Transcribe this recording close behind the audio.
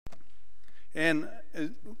And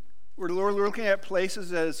we're looking at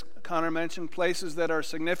places, as Connor mentioned, places that are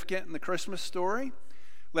significant in the Christmas story.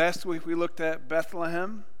 Last week we looked at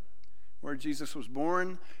Bethlehem, where Jesus was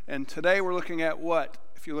born. And today we're looking at what?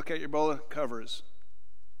 If you look at your bullet covers.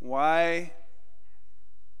 Why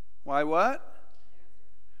what?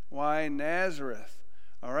 Why Nazareth?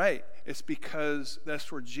 All right. It's because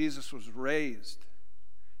that's where Jesus was raised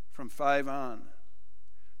from 5 on.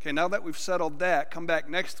 Okay, now that we've settled that, come back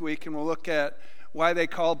next week and we'll look at why they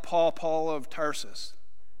called Paul of Tarsus.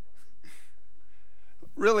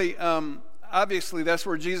 Really, obviously that's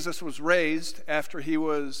where Jesus was raised after he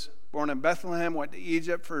was born in Bethlehem, went to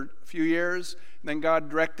Egypt for a few years, and then God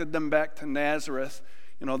directed them back to Nazareth.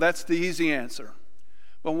 That's the easy answer.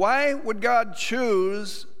 But why would God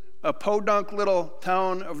choose a podunk little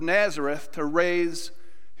town of Nazareth to raise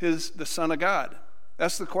the Son of God?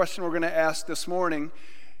 That's the question we're going to ask this morning.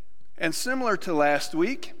 And similar to last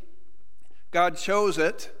week, God chose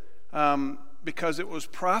it because it was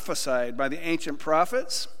prophesied by the ancient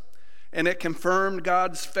prophets, and it confirmed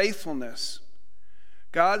God's faithfulness.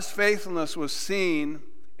 God's faithfulness was seen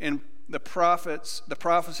in the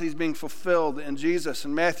prophecies being fulfilled in Jesus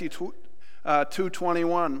in Matthew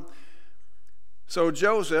 2:21. So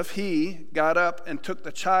Joseph, he got up and took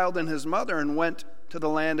the child and his mother and went to the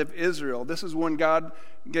land of Israel. This is when God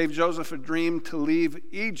gave Joseph a dream to leave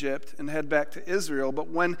Egypt and head back to Israel. But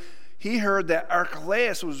when he heard that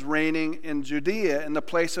Archelaus was reigning in Judea in the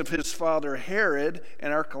place of his father Herod,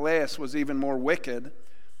 and Archelaus was even more wicked,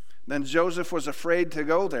 then Joseph was afraid to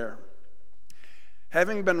go there.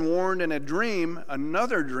 Having been warned in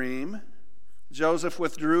another dream, Joseph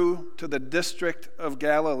withdrew to the district of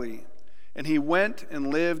Galilee, and he went and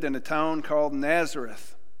lived in a town called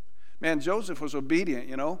Nazareth. Man, Joseph was obedient,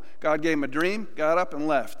 God gave him a dream, got up and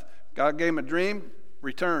left. God gave him a dream,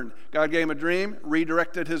 returned. God gave him a dream,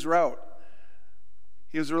 redirected his route.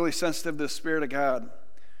 He was really sensitive to the Spirit of God.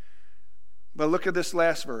 But look at this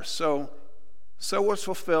last verse. So was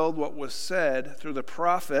fulfilled what was said through the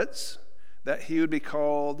prophets, that he would be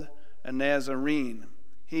called a Nazarene.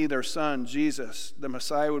 He, their son, Jesus, the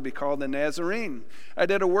Messiah, would be called a Nazarene. I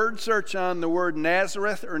did a word search on the word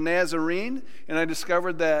Nazareth or Nazarene, and I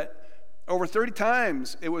discovered that over 30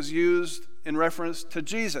 times it was used in reference to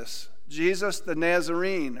Jesus. Jesus the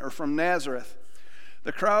Nazarene, or from Nazareth.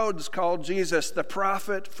 The crowds called Jesus the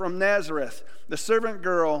prophet from Nazareth. The servant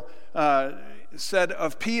girl said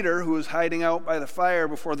of Peter, who was hiding out by the fire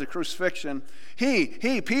before the crucifixion,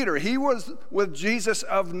 Peter, he was with Jesus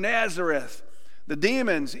of Nazareth. The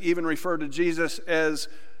demons even referred to Jesus as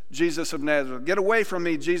Jesus of Nazareth. Get away from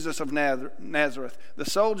me, Jesus of Nazareth. The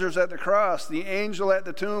soldiers at the cross, the angel at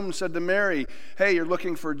the tomb said to Mary, hey, you're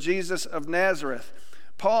looking for Jesus of Nazareth.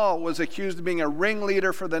 Paul was accused of being a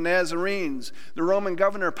ringleader for the Nazarenes. The Roman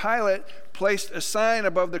governor Pilate placed a sign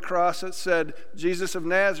above the cross that said, Jesus of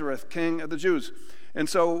Nazareth, King of the Jews. And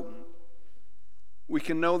so we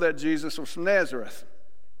can know that Jesus was from Nazareth.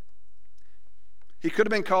 He could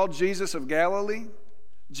have been called Jesus of Galilee,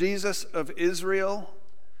 Jesus of Israel,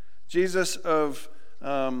 Jesus of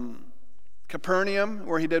Capernaum,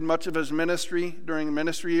 where he did much of his ministry during the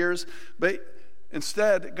ministry years. But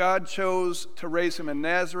instead, God chose to raise him in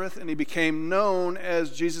Nazareth, and he became known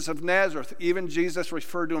as Jesus of Nazareth. Even Jesus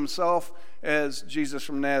referred to himself as Jesus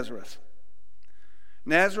from Nazareth.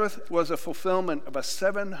 Nazareth was a fulfillment of a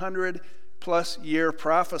 700-plus year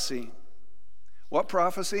prophecy. What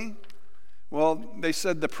prophecy? Well, they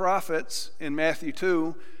said the prophets in Matthew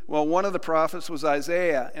 2. Well, one of the prophets was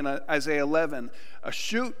Isaiah in Isaiah 11. A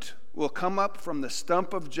shoot will come up from the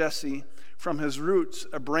stump of Jesse. From his roots,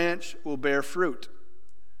 a branch will bear fruit.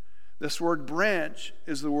 This word branch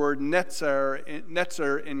is the word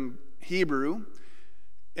netzer in Hebrew,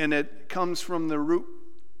 and it comes from the root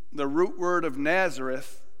word of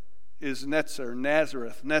Nazareth is netzer,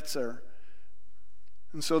 Nazareth, netzer.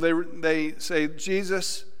 And so they say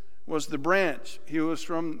Jesus was the branch. He was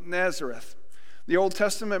from Nazareth. The Old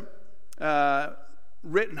Testament,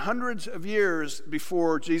 written hundreds of years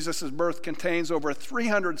before Jesus' birth, contains over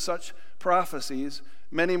 300 such prophecies.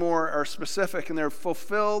 Many more are specific, and they're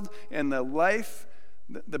fulfilled in the life,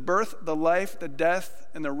 the birth, the life, the death,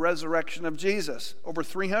 and the resurrection of Jesus. Over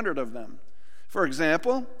 300 of them. For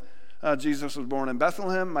example, Jesus was born in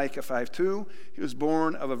Bethlehem, Micah 5:2. He was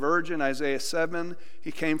born of a virgin, Isaiah 7.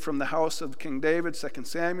 He came from the house of King David, 2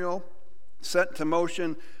 Samuel. Set into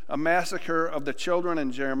motion a massacre of the children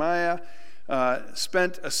in Jeremiah.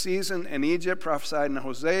 Spent a season in Egypt, prophesied in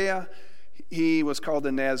Hosea. He was called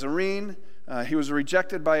a Nazarene. He was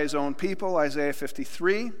rejected by his own people, Isaiah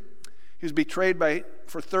 53. He was betrayed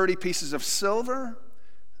for 30 pieces of silver,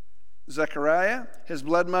 Zechariah, his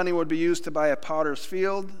blood money would be used to buy a potter's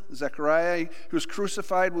field. Zechariah, who was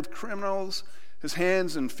crucified with criminals, his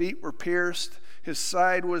hands and feet were pierced, his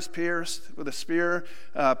side was pierced with a spear.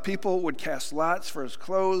 People would cast lots for his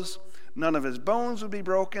clothes. None of his bones would be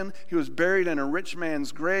broken. He was buried in a rich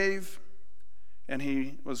man's grave, and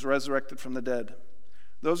he was resurrected from the dead.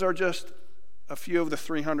 Those are just a few of the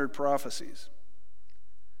 300 prophecies.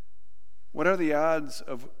 What are the odds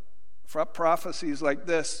of prophecies like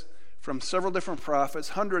this from several different prophets,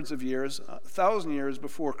 hundreds of years, 1,000 years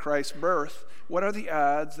before Christ's birth? What are the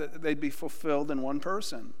odds that they'd be fulfilled in one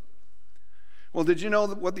person? Well, did you know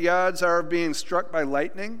what the odds are of being struck by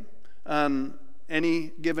lightning on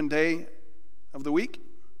any given day of the week?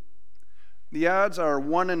 The odds are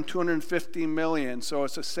 1 in 250 million, so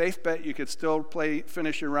it's a safe bet you could still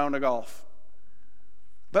finish your round of golf.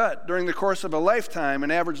 But during the course of a lifetime,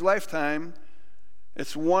 an average lifetime,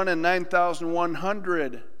 it's 1 in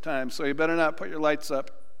 9,100 times, so you better not put your lights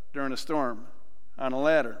up during a storm on a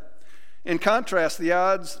ladder. In contrast, the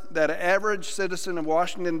odds that an average citizen of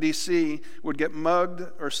Washington, D.C. would get mugged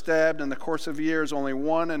or stabbed in the course of a year is only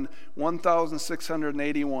 1 in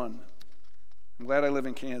 1,681. I'm glad I live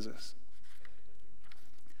in Kansas.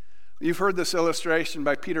 You've heard this illustration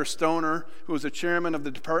by Peter Stoner, who was the chairman of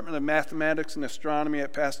the Department of Mathematics and Astronomy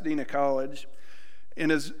at Pasadena College. In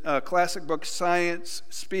his classic book, Science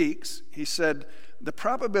Speaks, he said, the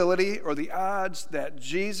probability or the odds that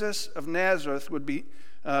Jesus of Nazareth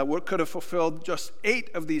could have fulfilled just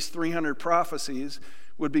 8 of these 300 prophecies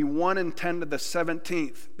would be 1 in 10 to the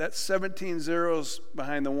 17th. That's 17 zeros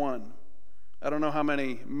behind the 1. I don't know how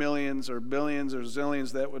many millions or billions or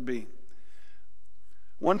zillions that would be.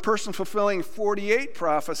 One person fulfilling 48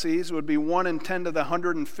 prophecies would be 1 in 10 to the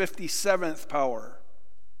 157th power.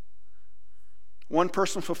 One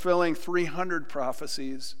person fulfilling 300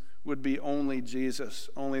 prophecies would be only Jesus,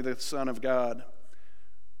 only the Son of God.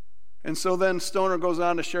 And so then Stoner goes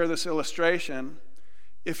on to share this illustration.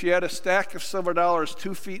 If you had a stack of silver dollars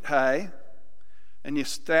 2 feet high, and you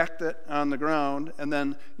stacked it on the ground, and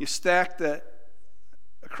then you stacked it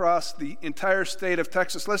across the entire state of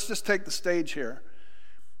Texas. Let's just take the stage here.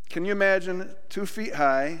 Can you imagine 2 feet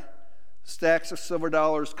high, stacks of silver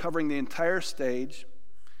dollars covering the entire stage?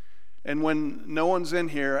 And when no one's in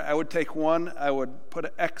here, I would take one, I would put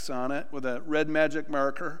an X on it with a red magic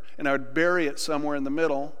marker, and I would bury it somewhere in the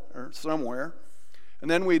middle, or somewhere.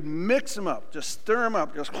 And then we'd mix them up, just stir them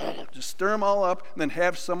up, just stir them all up, and then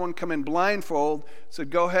have someone come in blindfold, said,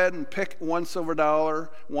 go ahead and pick one silver dollar,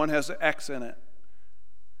 one has an X in it.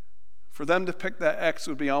 For them to pick that X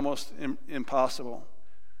would be almost impossible.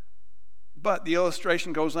 But the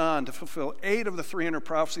illustration goes on. To fulfill 8 of the 300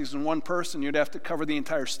 prophecies in one person, you'd have to cover the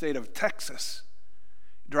entire state of Texas.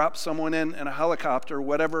 Drop someone in a helicopter,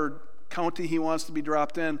 whatever county he wants to be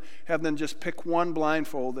dropped in, have them just pick one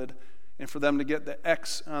blindfolded, and for them to get the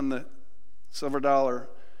X on the silver dollar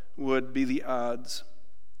would be the odds.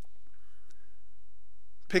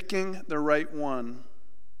 Picking the right one.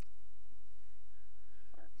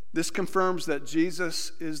 This confirms that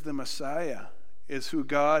Jesus is the Messiah, is who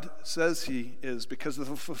God says he is because of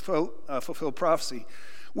the fulfilled prophecy.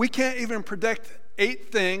 We can't even predict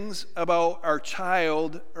 8 things about our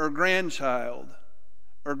child or grandchild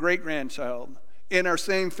or great-grandchild in our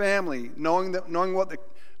same family, knowing what the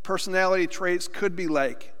personality traits could be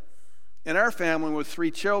like. In our family with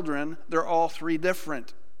 3 children, they're all 3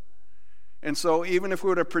 different. And so even if we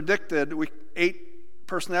would have predicted 8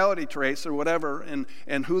 personality traits or whatever,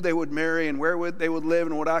 and who they would marry and where they would live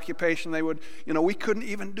and what occupation they would, we couldn't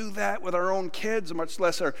even do that with our own kids, much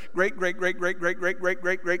less our great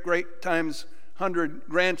times 100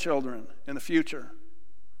 grandchildren in the future.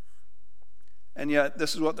 And yet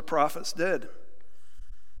this is what the prophets did.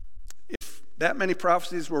 If that many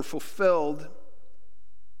prophecies were fulfilled,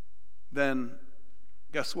 then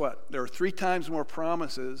guess what? There are 3 times more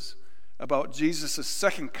promises about Jesus'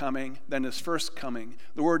 second coming than his first coming.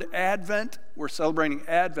 The word Advent, we're celebrating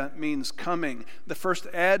Advent, means coming. The first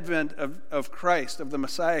Advent of Christ, of the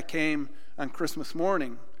Messiah, came on Christmas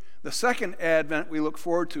morning. The second Advent we look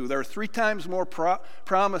forward to. There are 3 times more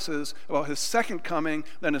promises about his second coming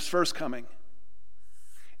than his first coming.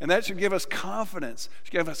 And that should give us confidence,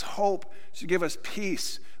 should give us hope, should give us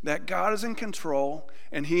peace that God is in control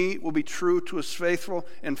and he will be true to his faithful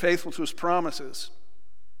to his promises.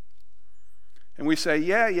 And we say,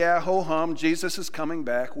 yeah, ho-hum, Jesus is coming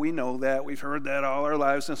back. We know that. We've heard that all our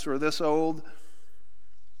lives since we're this old.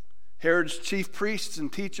 Herod's chief priests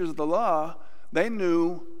and teachers of the law, they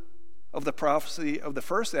knew of the prophecy of the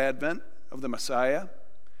first advent of the Messiah.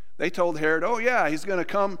 They told Herod, oh yeah, he's going to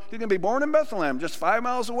come. He's going to be born in Bethlehem, just 5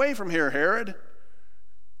 miles away from here, Herod.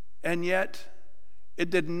 And yet, it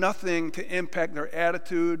did nothing to impact their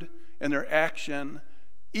attitude and their action,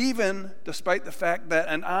 even despite the fact that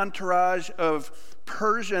an entourage of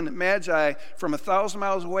Persian magi from 1,000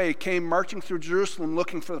 miles away came marching through Jerusalem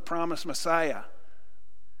looking for the promised Messiah,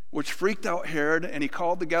 which freaked out Herod, and he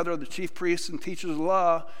called together the chief priests and teachers of the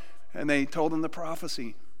law, and they told him the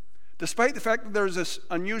prophecy. Despite the fact that there's this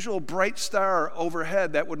unusual bright star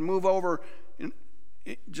overhead that would move over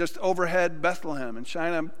just overhead Bethlehem and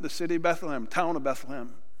shine on the city of Bethlehem, town of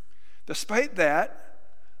Bethlehem. Despite that,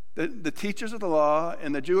 the teachers of the law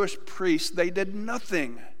and the Jewish priests, they did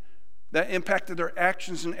nothing that impacted their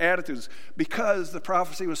actions and attitudes because the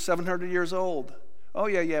prophecy was 700 years old. Oh,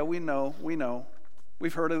 yeah, we know.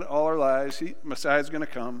 We've heard it all our lives. Messiah's going to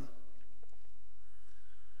come.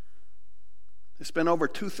 It's been over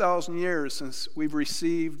 2,000 years since we've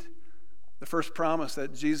received the first promise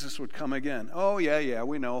that Jesus would come again. Oh, yeah,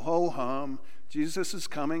 we know. Ho-hum. Jesus is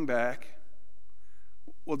coming back.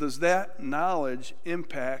 Well, does that knowledge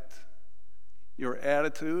impact your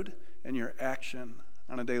attitude and your action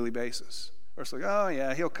on a daily basis? Or it's like, oh,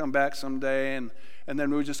 yeah, he'll come back someday, and then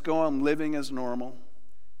we just go on living as normal.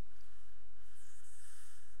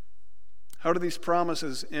 How do these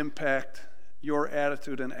promises impact your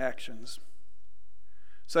attitude and actions?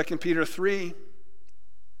 2 Peter 3,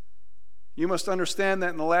 you must understand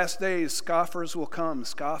that in the last days scoffers will come,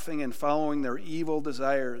 scoffing and following their evil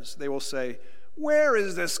desires. They will say, where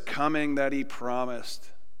is this coming that he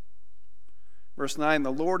promised? Verse 9,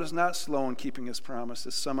 the Lord is not slow in keeping his promise,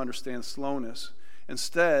 as some understand slowness.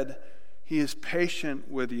 Instead, he is patient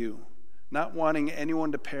with you, not wanting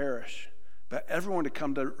anyone to perish, but everyone to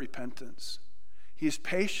come to repentance. He is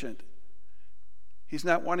patient. He's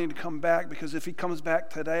not wanting to come back, because if he comes back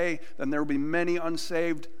today, then there will be many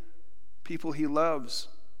unsaved people he loves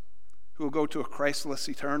who will go to a Christless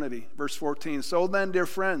eternity. Verse 14, so then, dear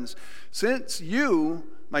friends, since you,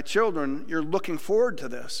 my children, you're looking forward to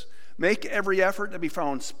this, make every effort to be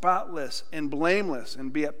found spotless and blameless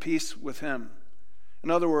and be at peace with him.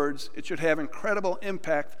 In other words, it should have incredible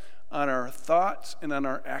impact on our thoughts and on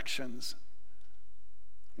our actions,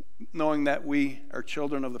 knowing that we are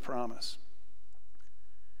children of the promise.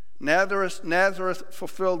 Nazareth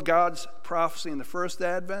fulfilled God's prophecy in the first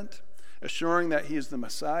advent, assuring that he is the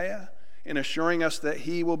Messiah and assuring us that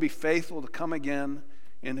he will be faithful to come again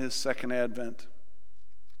in his second advent.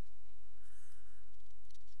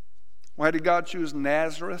 Why did God choose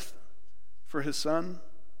Nazareth for his son?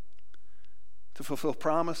 To fulfill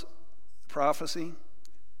prophecy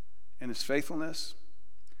and his faithfulness.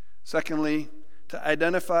 Secondly, to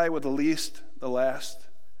identify with the least, the last,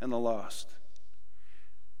 and the lost.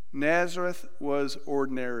 Nazareth was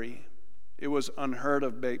ordinary. It was unheard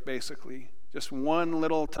of, basically. Just one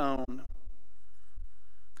little town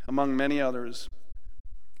among many others.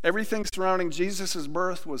 Everything surrounding Jesus'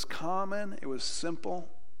 birth was common. It was simple.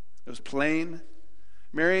 It was plain.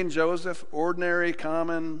 Mary and Joseph, ordinary,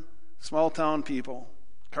 common, small-town people.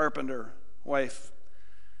 Carpenter, wife.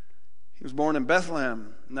 He was born in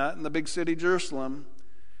Bethlehem, not in the big city Jerusalem.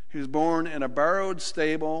 He was born in a borrowed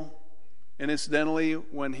stable. And incidentally,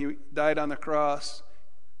 when he died on the cross,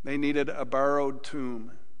 they needed a borrowed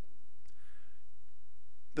tomb.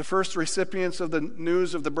 The first recipients of the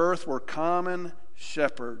news of the birth were common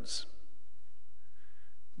shepherds.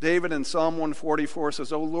 David in Psalm 144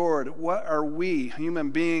 says, O Lord, what are we, human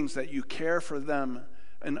beings, that you care for them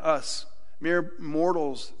and us, mere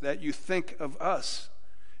mortals that you think of us?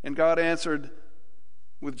 And God answered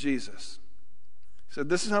with Jesus. He said,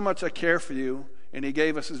 this is how much I care for you. And he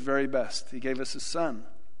gave us his very best. He gave us his son.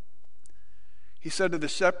 He said to the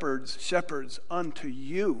shepherds, unto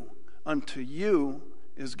you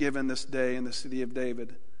is given this day in the city of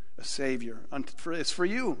David a Savior. It's for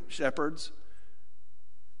you, shepherds.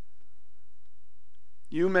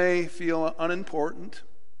 You may feel unimportant.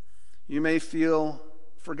 You may feel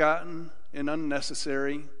forgotten and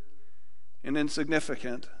unnecessary and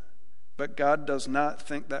insignificant. But God does not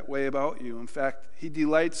think that way about you. In fact, he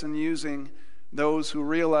delights in using those who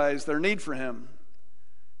realize their need for him.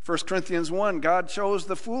 1 Corinthians 1, God chose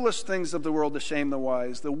the foolish things of the world to shame the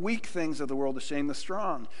wise, the weak things of the world to shame the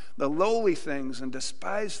strong, the lowly things and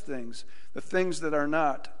despised things, the things that are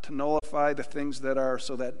not, to nullify the things that are,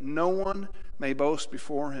 so that no one may boast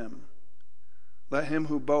before him. Let him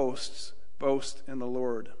who boasts, boast in the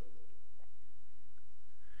Lord.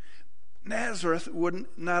 Nazareth would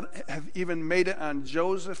not have even made it on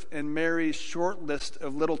Joseph and Mary's short list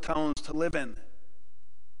of little towns to live in.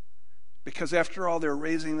 Because after all, they're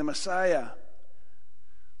raising the Messiah.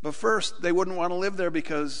 But first, they wouldn't want to live there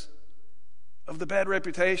because of the bad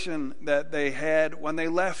reputation that they had when they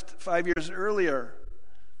left 5 years earlier.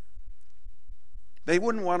 They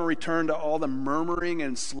wouldn't want to return to all the murmuring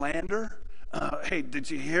and slander. Hey,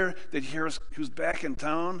 did you hear who's back in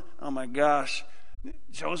town? Oh my gosh,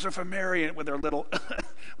 Joseph and Mary with their little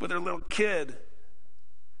with their little kid.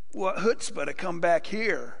 What chutzpah to come back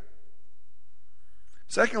here.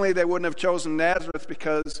 Secondly, they wouldn't have chosen Nazareth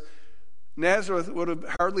because Nazareth would have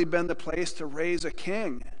hardly been the place to raise a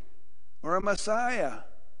king or a Messiah.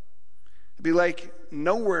 It'd be like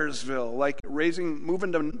Nowheresville, like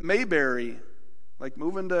moving to Mayberry, like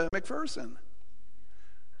moving to McPherson.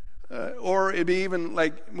 Or it'd be even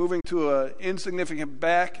like moving to an insignificant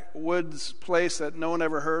backwoods place that no one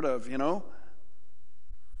ever heard of,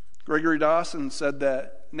 Gregory Dawson said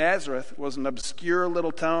that Nazareth was an obscure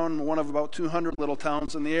little town, one of about 200 little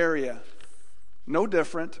towns in the area. No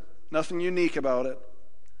different, nothing unique about it.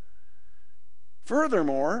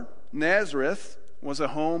 Furthermore, Nazareth was a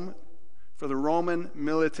home for the Roman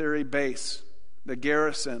military base, the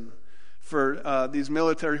garrison, for these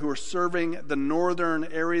military who were serving the northern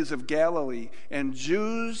areas of Galilee. And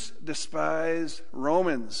Jews despised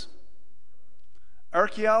Romans.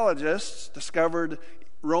 Archaeologists discovered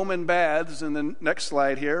Roman baths in the next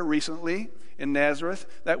slide here recently in Nazareth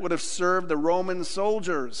that would have served the Roman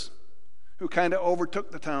soldiers who kind of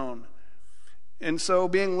overtook the town. And so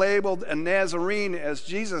being labeled a Nazarene as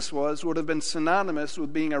Jesus was would have been synonymous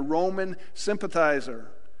with being a Roman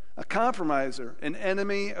sympathizer, a compromiser, an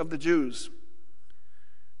enemy of the Jews.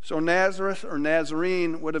 So Nazareth or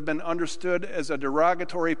Nazarene would have been understood as a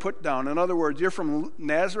derogatory put down. In other words, you're from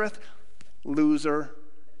Nazareth, loser.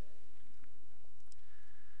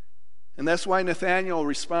 And that's why Nathanael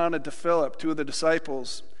responded to Philip, two of the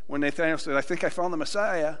disciples, when Nathanael said, I think I found the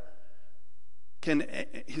Messiah.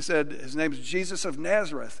 He said, his name is Jesus of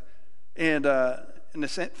Nazareth. And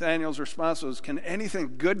Nathanael's response was, can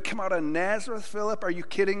anything good come out of Nazareth, Philip? Are you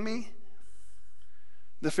kidding me?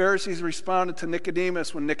 The Pharisees responded to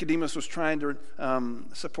Nicodemus when Nicodemus was trying to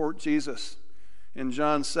support Jesus in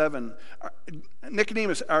John 7.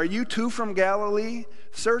 Nicodemus, are you too from Galilee?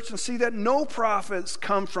 Search and see that no prophets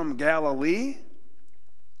come from Galilee.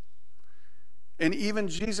 And even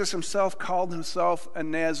Jesus himself called himself a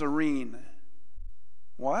Nazarene.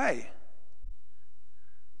 Why?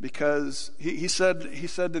 Because he said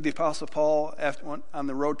to the Apostle Paul on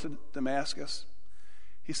the road to Damascus,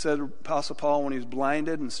 he said to Apostle Paul when he was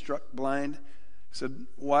blinded and struck blind, he said,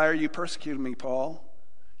 why are you persecuting me, Paul?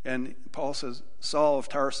 And Paul says, Saul of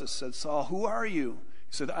Tarsus said, Saul, who are you?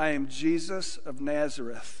 He said, I am Jesus of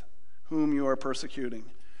Nazareth, whom you are persecuting.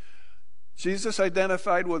 Jesus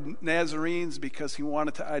identified with Nazarenes because he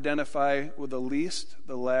wanted to identify with the least,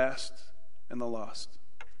 the last, and the lost.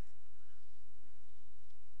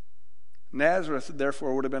 Nazareth,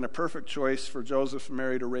 therefore, would have been a perfect choice for Joseph and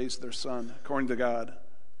Mary to raise their son, according to God,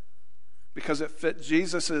 because it fit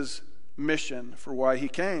Jesus' mission for why he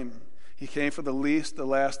came. He came for the least, the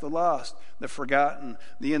last, the lost, the forgotten,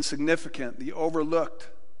 the insignificant, the overlooked,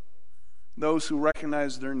 those who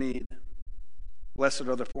recognize their need. Blessed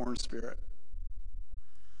are the poor in spirit.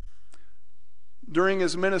 During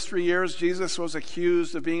his ministry years, Jesus was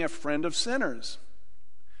accused of being a friend of sinners.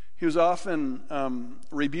 He was often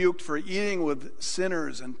rebuked for eating with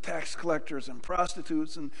sinners and tax collectors and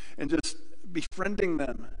prostitutes and just befriending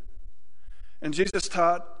them. And Jesus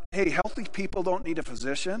taught, hey, healthy people don't need a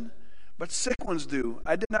physician, but sick ones do.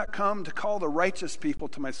 I did not come to call the righteous people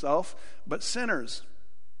to myself, but sinners.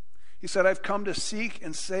 He said, I've come to seek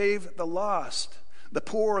and save the lost, the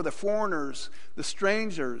poor, the foreigners, the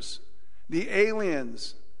strangers, the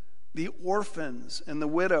aliens, the orphans, and the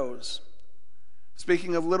widows.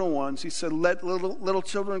 Speaking of little ones, he said, let little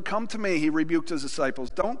children come to me, he rebuked his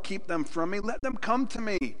disciples. Don't keep them from me, let them come to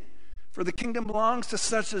me, for the kingdom belongs to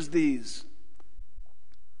such as these.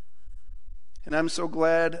 And I'm so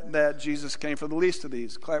glad that Jesus came for the least of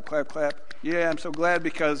these. Clap, clap, clap. Yeah, I'm so glad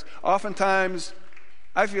because oftentimes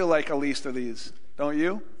I feel like a least of these, don't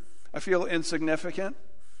you? I feel insignificant.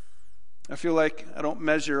 I feel like I don't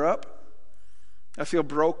measure up. I feel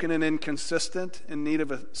broken and inconsistent, in need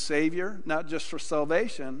of a Savior, not just for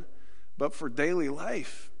salvation, but for daily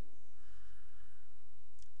life.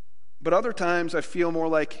 But other times I feel more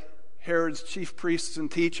like Herod's chief priests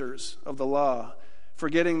and teachers of the law,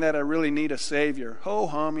 forgetting that I really need a Savior.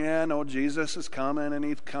 Ho-hum, yeah, no, Jesus is coming and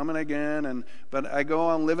he's coming again, but I go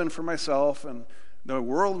on living for myself and the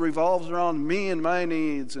world revolves around me and my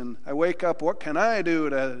needs, and I wake up, what can I do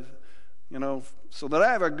to, so that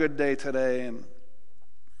I have a good day today? And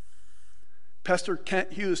Pastor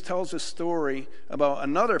Kent Hughes tells a story about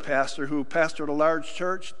another pastor who pastored a large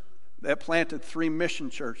church that planted 3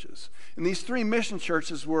 mission churches. And these 3 mission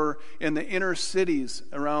churches were in the inner cities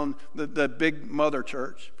around the big mother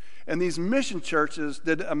church. And these mission churches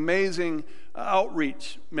did amazing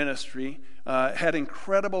outreach ministry, had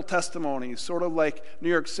incredible testimonies, sort of like New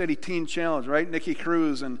York City Teen Challenge, right? Nikki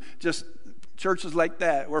Cruz and just churches like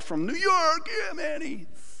that. We're from New York, yeah, Manny.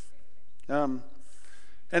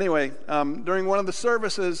 Anyway, during one of the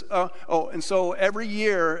services, and so every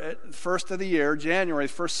year, at first of the year, January,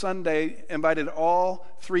 first Sunday, invited all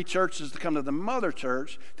 3 churches to come to the mother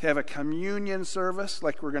church to have a communion service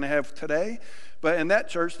like we're going to have today. But in that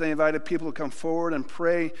church, they invited people to come forward and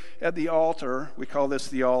pray at the altar. We call this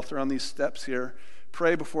the altar on these steps here.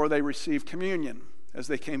 Pray before they receive communion as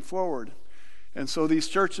they came forward. And so these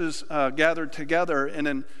churches gathered together, and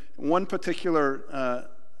in one particular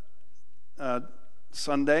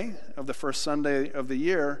Sunday, of the first Sunday of the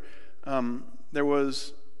year, there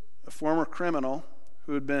was a former criminal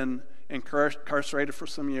who had been incarcerated for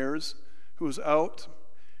some years, who was out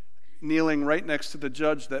kneeling right next to the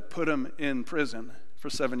judge that put him in prison for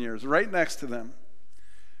 7 years, right next to them.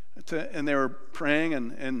 And they were praying,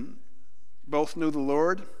 and both knew the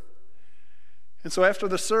Lord. And so after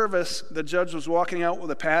the service, the judge was walking out with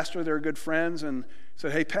a pastor. They were good friends, and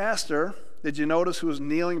said, "Hey, pastor, did you notice who was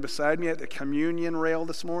kneeling beside me at the communion rail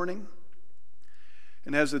this morning?"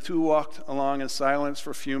 And as the two walked along in silence for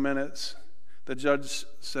a few minutes, the judge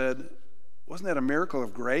said, "Wasn't that a miracle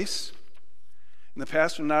of grace?" And the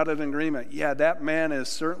pastor nodded in agreement. "Yeah, that man is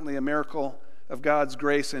certainly a miracle of God's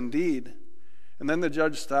grace indeed." And then the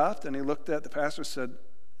judge stopped and he looked at the pastor and said,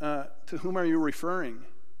 "To whom are you referring?"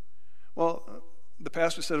 Well, the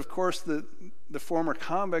pastor said, "Of course, the former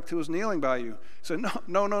convict who was kneeling by you." He said,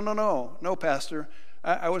 No, pastor.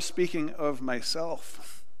 I was speaking of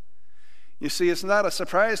myself. You see, it's not a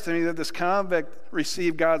surprise to me that this convict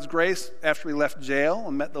received God's grace after he left jail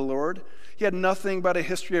and met the Lord. He had nothing but a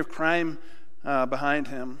history of crime behind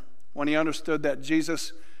him. When he understood that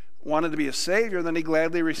Jesus wanted to be a Savior, then he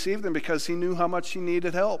gladly received him because he knew how much he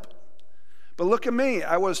needed help. But look at me.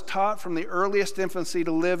 I was taught from the earliest infancy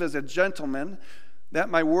to live as a gentleman, that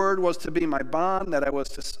my word was to be my bond, that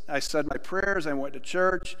I said my prayers, I went to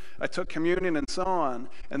church, I took communion, and so on.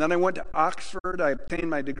 And then I went to Oxford, I obtained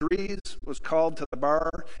my degrees, was called to the bar,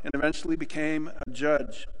 and eventually became a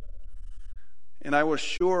judge. And I was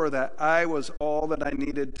sure that I was all that I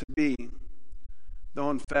needed to be,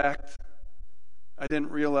 though in fact, I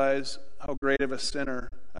didn't realize how great of a sinner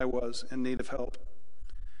I was in need of help.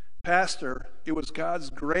 Pastor, it was God's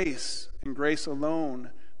grace and grace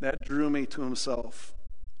alone that drew me to himself.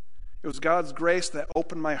 It was God's grace that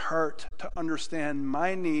opened my heart to understand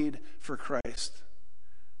my need for Christ.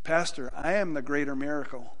 Pastor, I am the greater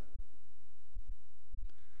miracle.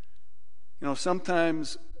 You know,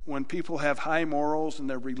 sometimes when people have high morals and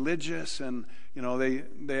they're religious and, they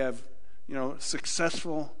have,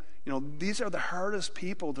 successful, these are the hardest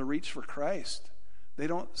people to reach for Christ. They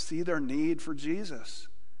don't see their need for Jesus.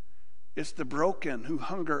 It's the broken who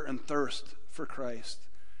hunger and thirst for Christ.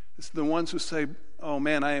 It's the ones who say, "Oh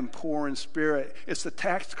man, I am poor in spirit." It's the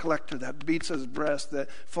tax collector that beats his breast,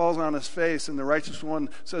 that falls on his face, and the righteous one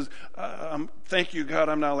says, "Thank you, God,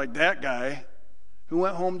 I'm not like that guy who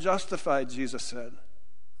went home justified," Jesus said.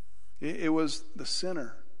 It was the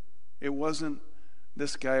sinner. It wasn't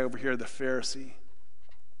this guy over here, the Pharisee.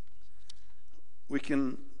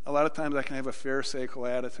 A lot of times I can have a Pharisaical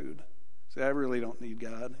attitude. Say, I really don't need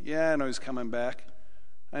God. Yeah, I know he's coming back.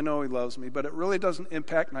 I know he loves me, but it really doesn't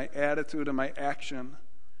impact my attitude and my action.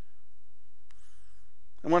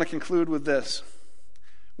 I want to conclude with this.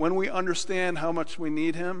 When we understand how much we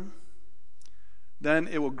need him, then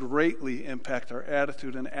it will greatly impact our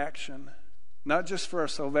attitude and action, not just for our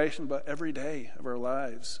salvation, but every day of our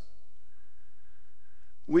lives.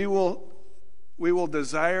 We will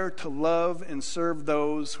desire to love and serve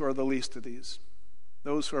those who are the least of these,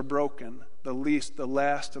 those who are broken, the least, the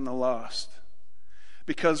last, and the lost.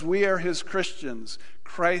 Because we are his Christians,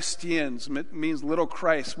 Christians, means little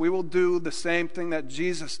Christ. We will do the same thing that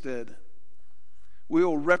Jesus did. We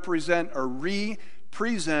will represent or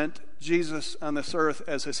represent Jesus on this earth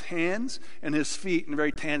as his hands and his feet in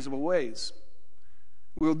very tangible ways.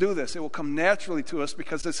 We will do this. It will come naturally to us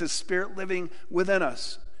because it's his Spirit living within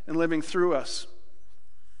us and living through us.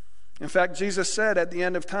 In fact, Jesus said at the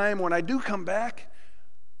end of time, when I do come back,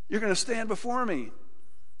 you're going to stand before me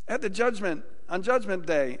at on Judgment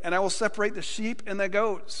Day, and I will separate the sheep and the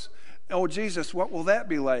goats. Oh, Jesus, what will that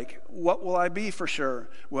be like? What will I be for sure?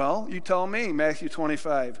 Well, you tell me, Matthew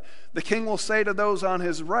 25. The king will say to those on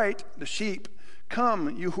his right, the sheep,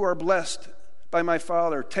 "Come, you who are blessed by my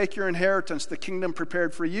Father, take your inheritance, the kingdom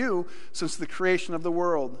prepared for you since the creation of the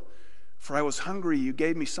world. For I was hungry, you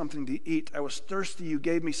gave me something to eat. I was thirsty, you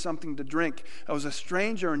gave me something to drink. I was a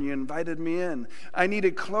stranger, and you invited me in. I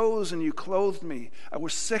needed clothes, and you clothed me. I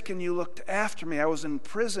was sick, and you looked after me. I was in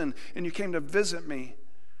prison, and you came to visit me.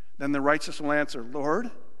 Then the righteous will answer,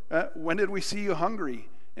 Lord, when did we see you hungry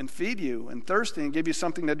and feed you, and thirsty and give you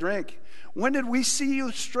something to drink? When did we see you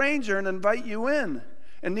a stranger and invite you in,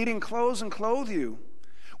 and needing clothes and clothe you?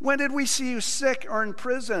 When did we see you sick or in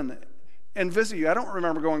prison and visit you? I don't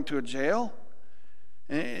remember going to a jail.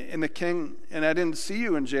 And I didn't see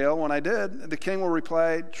you in jail when I did. The king will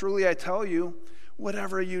reply, truly I tell you,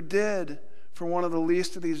 whatever you did for one of the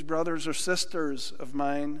least of these brothers or sisters of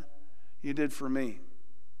mine, you did for me.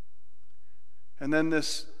 And then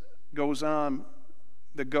this goes on,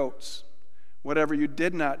 the goats. Whatever you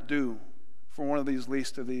did not do for one of these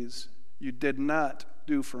least of these, you did not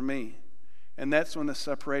do for me. And that's when the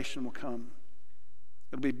separation will come.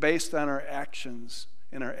 It'll be based on our actions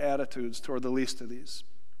and our attitudes toward the least of these.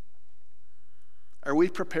 Are we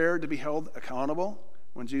prepared to be held accountable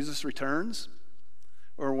when Jesus returns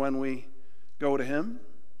or when we go to him?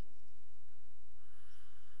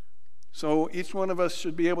 So each one of us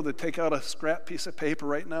should be able to take out a scrap piece of paper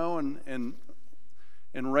right now and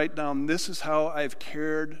write down, this is how I've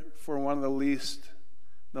cared for one of the least,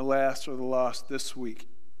 the last, or the lost this week.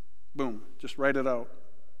 Boom, just write it out.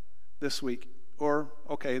 This week. Or,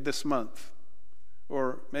 okay, this month.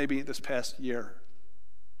 Or maybe this past year.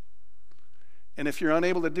 And if you're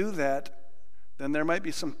unable to do that, then there might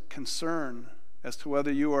be some concern as to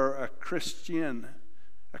whether you are a Christian,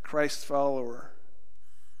 a Christ follower,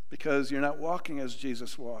 because you're not walking as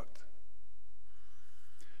Jesus walked.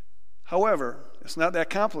 However, it's not that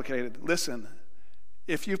complicated. Listen,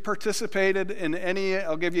 if you've participated in any,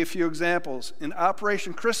 I'll give you a few examples, in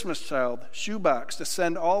Operation Christmas Child, shoebox, to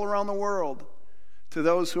send all around the world to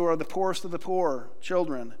those who are the poorest of the poor,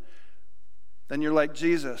 children, then you're like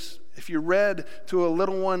Jesus. If you read to a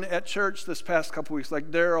little one at church this past couple weeks, like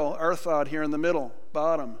Daryl Arthod here in the middle,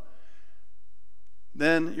 bottom,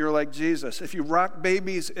 then you're like Jesus. If you rock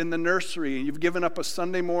babies in the nursery and you've given up a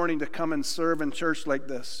Sunday morning to come and serve in church like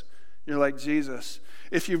this, you're like Jesus.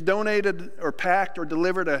 If you've donated or packed or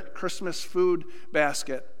delivered a Christmas food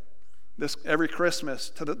basket every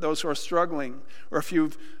Christmas to those who are struggling, or if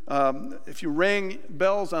you rang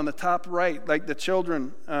bells on the top right like the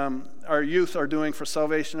children, our youth are doing for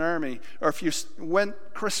Salvation Army, or if you went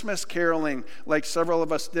Christmas caroling like several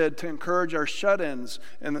of us did to encourage our shut-ins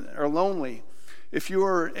and are lonely, if you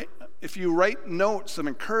write notes of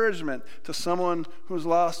encouragement to someone who's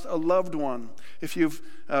lost a loved one, if you've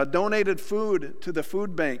donated food to the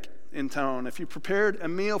food bank in town, if you prepared a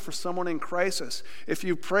meal for someone in crisis, if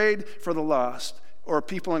you prayed for the lost or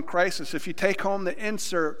people in crisis, if you take home the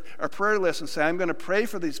insert or prayer list and say, I'm going to pray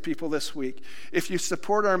for these people this week, if you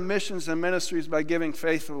support our missions and ministries by giving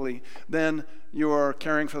faithfully, then you are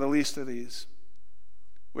caring for the least of these,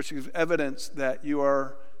 which is evidence that you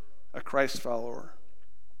are a Christ follower.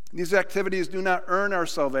 These activities do not earn our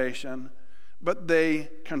salvation, but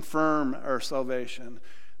they confirm our salvation.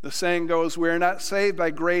 The saying goes, we are not saved by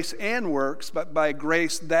grace and works, but by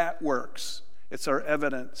grace that works. It's our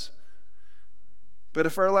evidence. But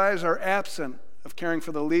if our lives are absent of caring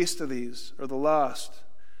for the least of these or the lost,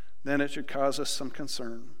 then it should cause us some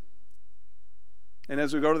concern. And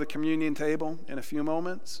as we go to the communion table in a few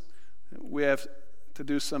moments, we have to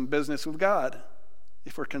do some business with God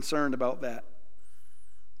if we're concerned about that,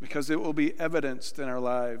 because it will be evidenced in our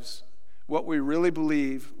lives. What we really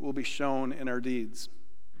believe will be shown in our deeds.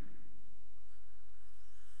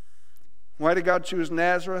 Why did God choose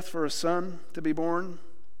Nazareth for a son to be born?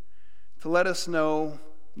 To let us know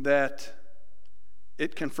that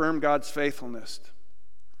it confirmed God's faithfulness.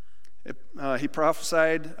 He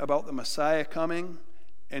prophesied about the Messiah coming,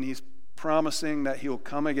 and he's promising that he will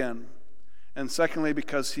come again. And secondly,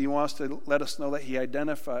 because he wants to let us know that he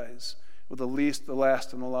identifies with the least, the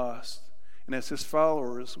last, and the lost. And as his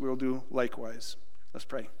followers, we'll do likewise. Let's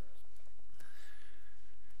pray.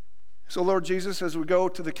 So, Lord Jesus, as we go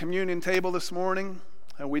to the communion table this morning,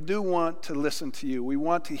 we do want to listen to you. We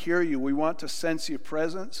want to hear you. We want to sense your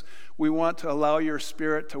presence. We want to allow your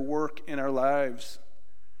Spirit to work in our lives.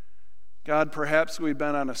 God, perhaps we've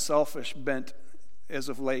been on a selfish bent as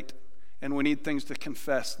of late, and we need things to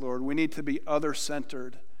confess, Lord. We need to be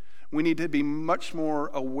other-centered. We need to be much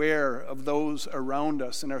more aware of those around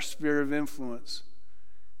us in our sphere of influence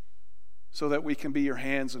so that we can be your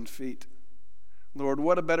hands and feet. Lord,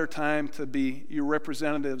 what a better time to be your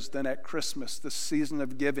representatives than at Christmas, this season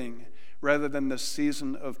of giving, rather than this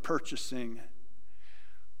season of purchasing.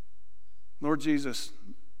 Lord Jesus,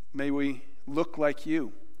 may we look like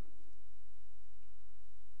you.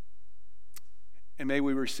 And may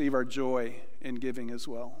we receive our joy in giving as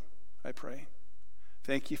well, I pray.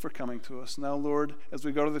 Thank you for coming to us. Now, Lord, as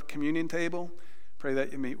we go to the communion table, pray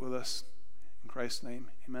that you meet with us. In Christ's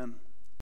name, amen.